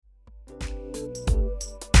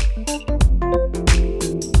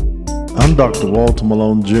I'm Dr. Walter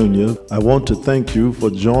Malone Jr. I want to thank you for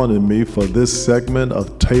joining me for this segment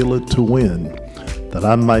of Tailored to Win, that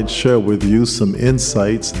I might share with you some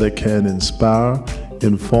insights that can inspire,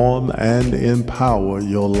 inform, and empower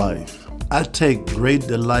your life. I take great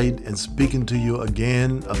delight in speaking to you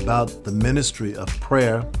again about the ministry of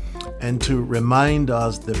prayer and to remind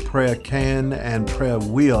us that prayer can and prayer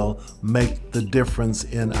will make the difference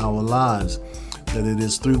in our lives. That it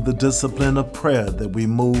is through the discipline of prayer that we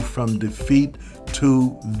move from defeat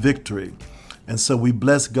to victory. And so we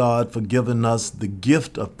bless God for giving us the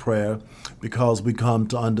gift of prayer, because we come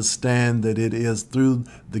to understand that it is through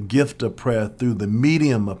the gift of prayer, through the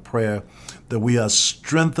medium of prayer, that we are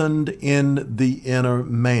strengthened in the inner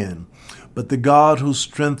man. But the God who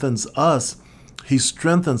strengthens us, He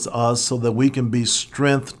strengthens us so that we can be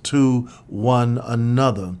strength to one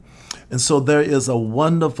another. And so there is a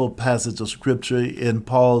wonderful passage of Scripture in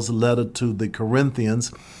Paul's letter to the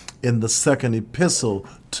Corinthians, in the second epistle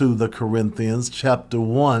to the Corinthians, chapter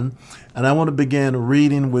 1. And I want to begin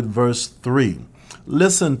reading with verse 3.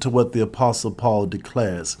 Listen to what the Apostle Paul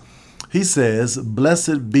declares. He says,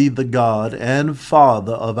 "Blessed be the God and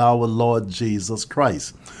Father of our Lord Jesus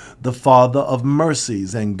Christ, the Father of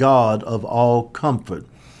mercies and God of all comfort,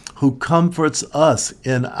 who comforts us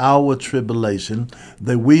in our tribulation,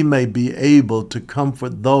 that we may be able to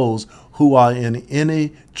comfort those who are in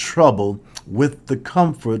any trouble with the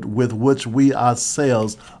comfort with which we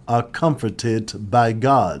ourselves are comforted by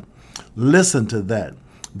God." Listen to that.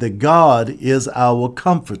 That God is our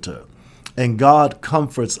comforter, and God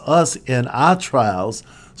comforts us in our trials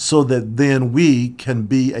so that then we can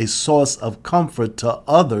be a source of comfort to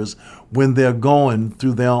others when they're going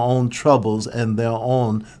through their own troubles and their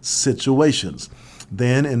own situations.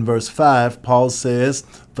 Then in verse 5, Paul says,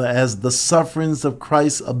 "For as the sufferings of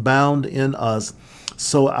Christ abound in us,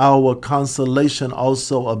 so our consolation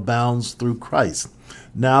also abounds through Christ.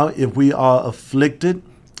 Now, if we are afflicted,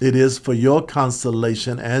 it is for your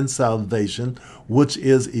consolation and salvation, which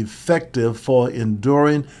is effective for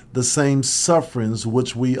enduring the same sufferings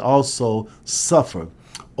which we also suffer.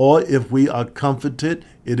 Or if we are comforted,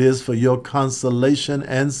 it is for your consolation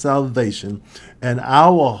and salvation. And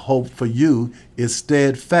our hope for you is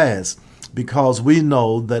steadfast, because we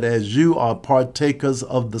know that as you are partakers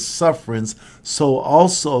of the sufferings, so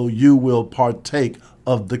also you will partake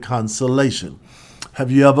of the consolation." Have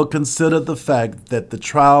you ever considered the fact that the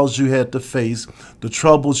trials you had to face, the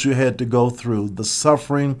troubles you had to go through, the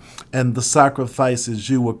suffering and the sacrifices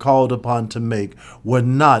you were called upon to make were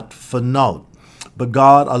not for naught? But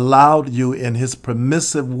God allowed you in His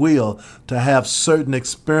permissive will to have certain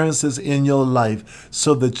experiences in your life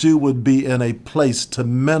so that you would be in a place to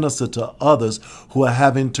minister to others who are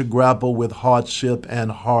having to grapple with hardship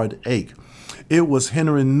and heartache. It was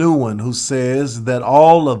Henry Nouwen who says that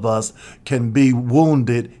all of us can be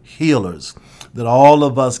wounded healers, that all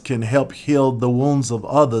of us can help heal the wounds of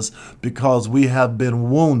others because we have been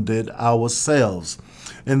wounded ourselves.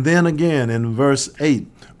 And then again in verse 8,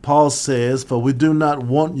 Paul says, "For we do not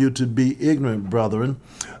want you to be ignorant, brethren,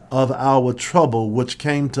 of our trouble which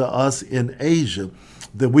came to us in Asia,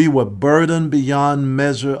 that we were burdened beyond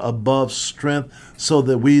measure above strength, so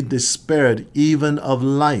that we despaired even of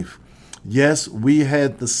life. Yes, we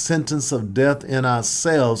had the sentence of death in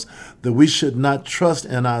ourselves, that we should not trust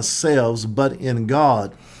in ourselves, but in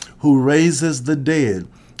God, who raises the dead,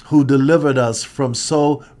 who delivered us from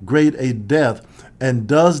so great a death, and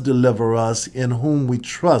does deliver us, in whom we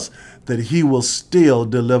trust that He will still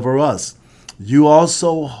deliver us. You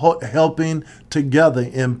also helping together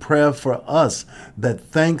in prayer for us, that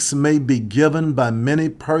thanks may be given by many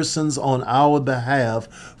persons on our behalf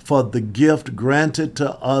for the gift granted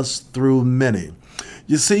to us through many."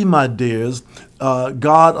 You see, my dears,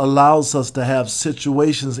 God allows us to have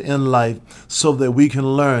situations in life so that we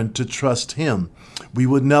can learn to trust Him. We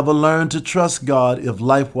would never learn to trust God if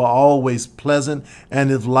life were always pleasant and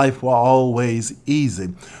if life were always easy.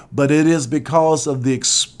 But it is because of the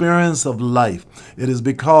experience of life. It is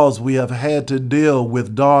because we have had to deal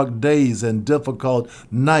with dark days and difficult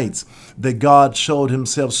nights that God showed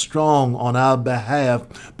Himself strong on our behalf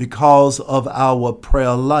because of our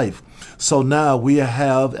prayer life. So now we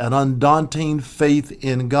have an undaunting faith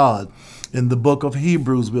in God. In the book of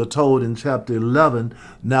Hebrews, we are told in chapter 11,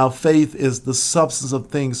 "Now faith is the substance of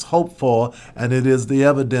things hoped for, and it is the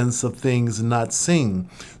evidence of things not seen."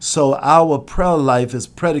 So our prayer life is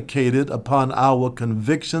predicated upon our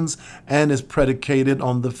convictions and is predicated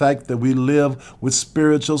on the fact that we live with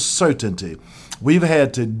spiritual certainty. We've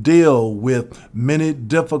had to deal with many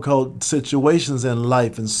difficult situations in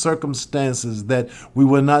life and circumstances that we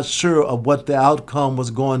were not sure of what the outcome was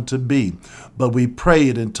going to be. But we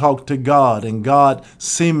prayed and talked to God, and God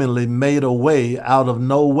seemingly made a way out of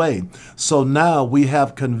no way. So now we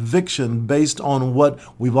have conviction based on what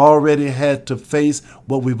we've already had to face,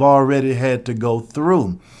 what we've already had to go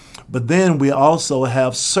through. But then we also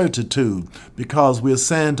have certitude, because we're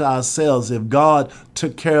saying to ourselves, if God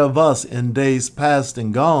took care of us in days past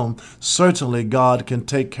and gone, certainly God can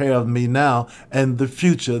take care of me now and the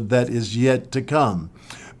future that is yet to come.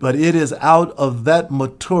 But it is out of that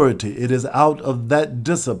maturity, it is out of that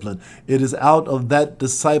discipline, it is out of that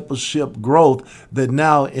discipleship growth that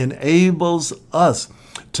now enables us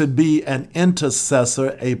to be an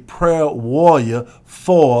intercessor, a prayer warrior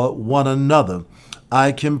for one another.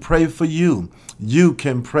 I can pray for you. You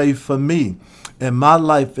can pray for me. And my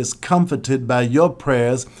life is comforted by your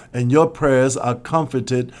prayers, and your prayers are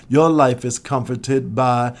comforted. Your life is comforted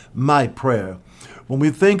by my prayer. When we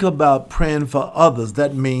think about praying for others,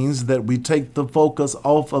 that means that we take the focus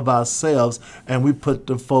off of ourselves and we put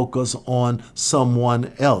the focus on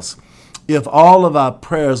someone else. If all of our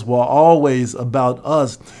prayers were always about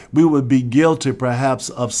us, we would be guilty perhaps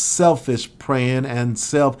of selfish praying and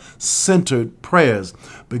self-centered prayers.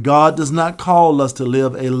 But God does not call us to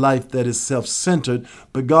live a life that is self-centered,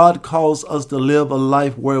 but God calls us to live a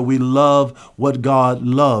life where we love what God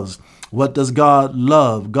loves. What does God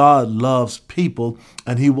love? God loves people,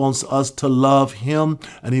 and he wants us to love him,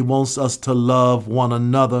 and he wants us to love one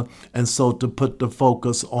another, and so to put the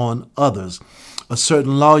focus on others. A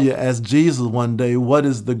certain lawyer asked Jesus one day, what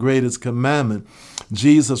is the greatest commandment?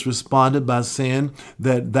 Jesus responded by saying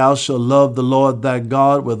that thou shalt love the Lord thy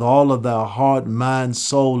God with all of thy heart, mind,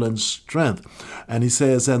 soul, and strength. And he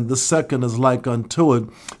says, and the second is like unto it,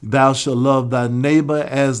 thou shalt love thy neighbor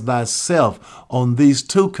as thyself. On these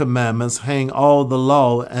two commandments hang all the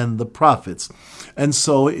law and the prophets. And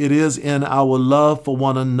so it is in our love for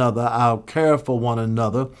one another, our care for one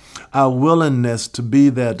another, our willingness to be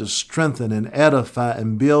there to strengthen and edify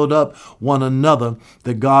and build up one another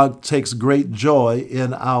that God takes great joy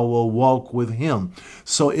in our walk with him.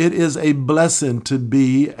 So it is a blessing to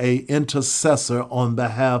be an intercessor on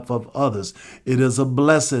behalf of others. It is a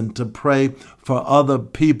blessing to pray for other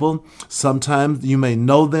people. Sometimes you may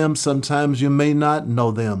know them, sometimes you may not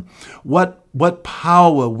know them. What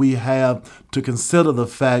power we have to consider the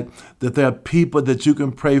fact that there are people that you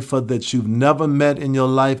can pray for that you've never met in your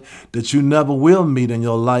life, that you never will meet in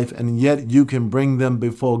your life, and yet you can bring them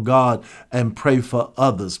before God and pray for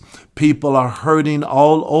others. People are hurting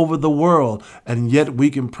all over the world, and yet we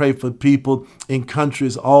can pray for people in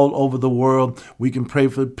countries all over the world. We can pray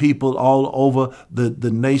for people all over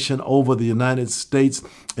the nation, over the United States,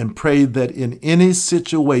 and pray that in any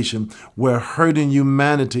situation where hurting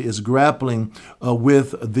humanity is grappling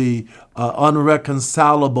with the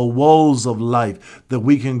unreconcilable woes of life, that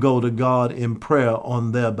we can go to God in prayer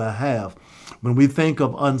on their behalf. When we think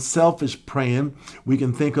of unselfish praying, we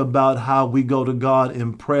can think about how we go to God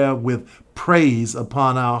in prayer with praise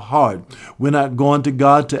upon our heart. We're not going to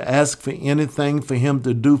God to ask for anything for him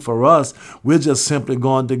to do for us. We're just simply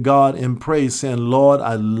going to God in praise, saying, Lord,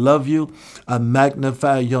 I love you. I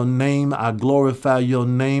magnify your name. I glorify your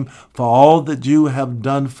name for all that you have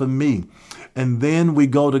done for me. And then we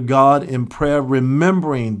go to God in prayer,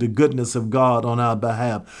 remembering the goodness of God on our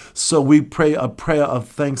behalf. So we pray a prayer of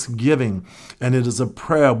thanksgiving. And it is a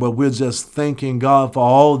prayer where we're just thanking God for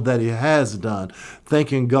all that he has done,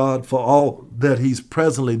 thanking God for all that he's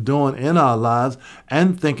presently doing in our lives,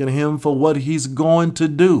 and thanking him for what he's going to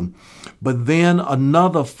do. But then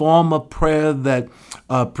another form of prayer that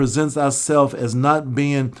presents ourselves as not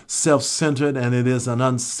being self-centered, and it is an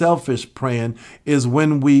unselfish praying, is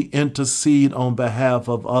when we intercede on behalf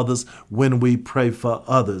of others, when we pray for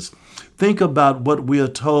others. Think about what we are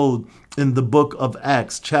told in the book of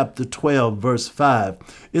Acts, chapter 12, verse 5.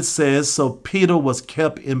 It says, so Peter was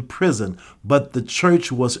kept in prison, but the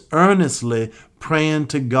church was earnestly praying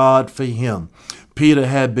to God for him. Peter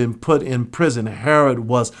had been put in prison. Herod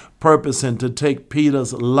was purposing to take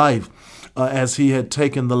Peter's life as he had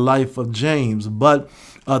taken the life of James. But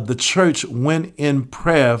the church went in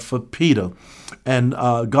prayer for Peter. And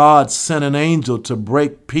God sent an angel to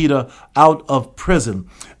break Peter out of prison.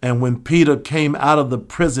 And when Peter came out of the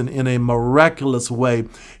prison in a miraculous way,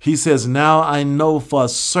 he says, now I know for a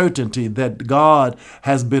certainty that God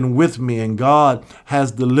has been with me and God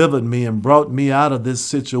has delivered me and brought me out of this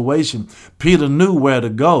situation. Peter knew where to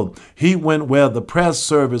go. He went where the prayer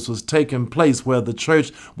service was taking place, where the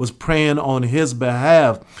church was praying on his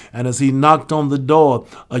behalf. And as he knocked on the door,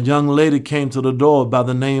 a young lady came to the door by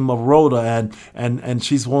the name of Rhoda, and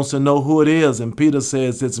she wants to know who it is. And Peter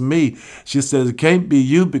says, it's me. She says, it can't be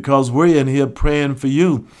you because we're in here praying for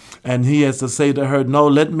you. And he has to say to her, no,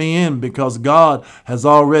 let me in because God has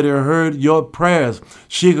already heard your prayers.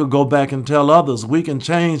 She could go back and tell others. We can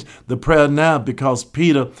change the prayer now because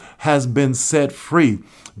Peter has been set free.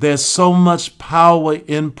 There's so much power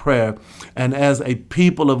in prayer. And as a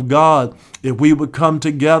people of God, if we would come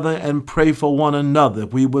together and pray for one another,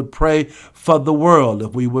 if we would pray for the world,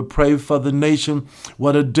 if we would pray for the nation,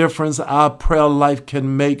 what a difference our prayer life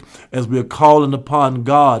can make as we're calling upon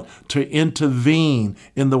God to intervene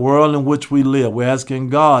in the world in which we live. We're asking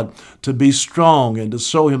God to be strong and to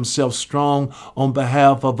show himself strong on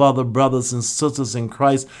behalf of other brothers and sisters in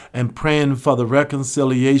Christ, and praying for the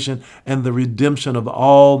reconciliation and the redemption of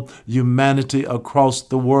all humanity across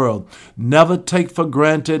the world. Never take for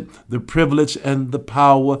granted the privilege and the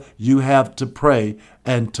power you have to pray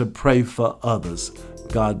and to pray for others.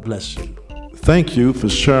 God bless you. Thank you for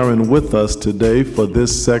sharing with us today for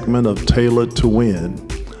this segment of Tailored to Win.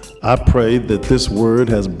 I pray that this word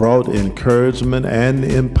has brought encouragement and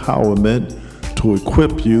empowerment to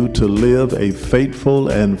equip you to live a faithful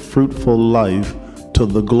and fruitful life to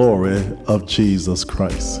the glory of Jesus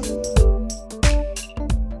Christ.